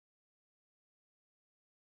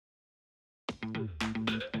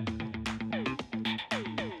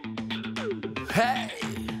Hey,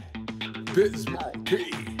 Bismarck,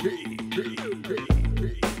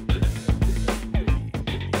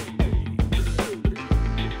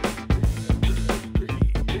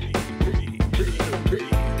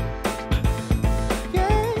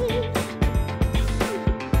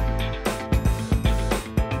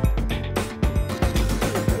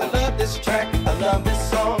 This track, I love this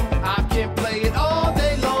song. I can play it all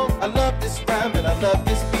day long. I love this rhyme and I love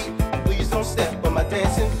this beat. Please don't step on my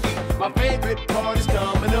dancing feet. My favorite part is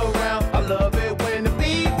coming around. I love it when the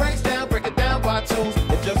beat breaks down. Break it down by twos.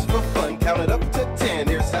 And just for fun, count it up to 10.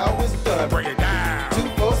 Here's how it's done. Break it down. 2,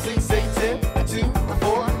 4, 6, 8, 10. 2,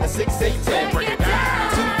 4, 6, 8, 10. Break it down.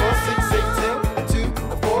 2, 4, 6, 8, 10.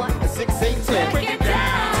 2, 4, 6, 8, 10. Break it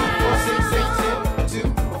down. 2, 4, 6, 8, 10. 2,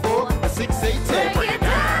 4, 6, 8, 10. Break it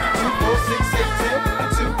down.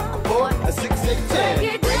 6, 8, 10.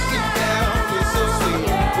 Break it down, it's so sweet.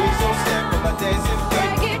 Please don't step on my dancing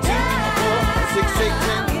feet. 2, 4, 6, 8,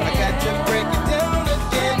 10. I got to break it down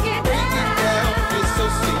again. Break it down, it's so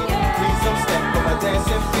sweet. Please don't step on my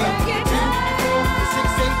dancing feet. 2, 4,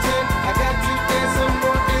 6, 8, 10. I got to dance some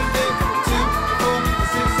more and then 2, 4,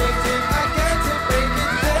 6, 8, 10. I got to break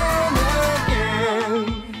it down again.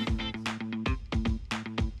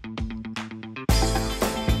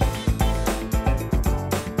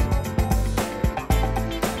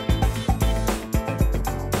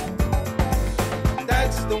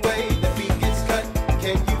 The way the beat gets cut,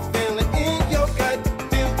 can you feel it in your gut?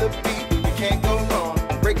 Feel the beat, you can't go wrong.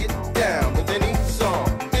 Break it down with any song.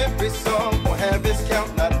 Every song will have its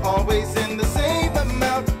count, not always in the same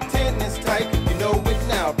amount. 10 is tight, you know it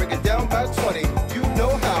now. Break it down by 20, you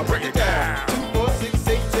know how. Break it down. 2, 4, 6,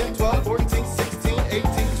 8, 10, 12, 14, 16,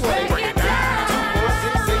 18, 20. Break it down. 2, 4,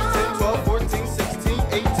 6, 8, 10, 12, 14, 16,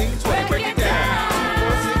 18, 20. Break it down. 2,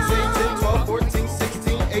 4, 6, 8, 10, 12, 14,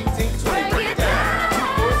 16, 18, 20. Break it down.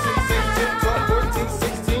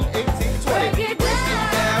 16, 18, 20. Break it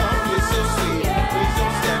down, it's so sweet. Please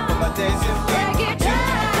don't step on my dancing feet. 2,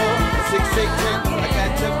 4, 6, 8, 10. I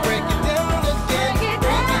got to break it down again.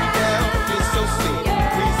 Break it down, it's so sweet.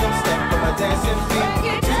 Please don't step on my dancing feet.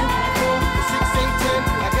 2, 4, 6, 8, 10.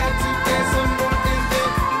 I got to dance some more and then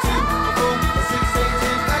 2, 4, 6, 8,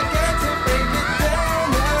 10. I got to break it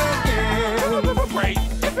down again. break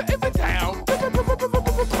it down, break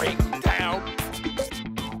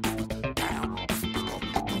down.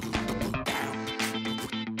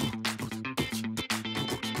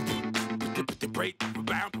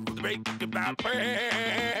 Break it down, break it down, break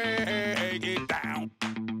it down.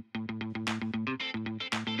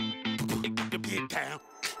 Break it down.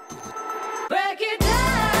 Break it down.